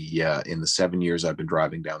in the 7 years I've been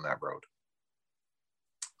driving down that road.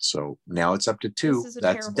 So now it's up to 2.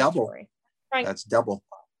 That's double. Story. Right. That's double.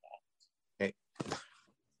 Okay.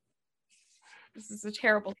 This is a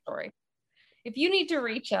terrible story. If you need to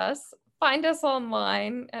reach us, find us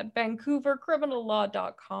online at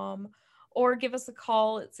vancouvercriminallaw.com or give us a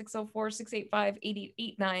call at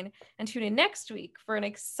 604-685-8889 and tune in next week for an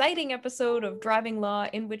exciting episode of Driving Law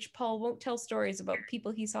in which Paul won't tell stories about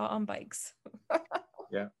people he saw on bikes.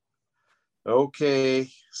 Yeah. Okay.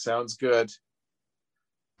 Sounds good.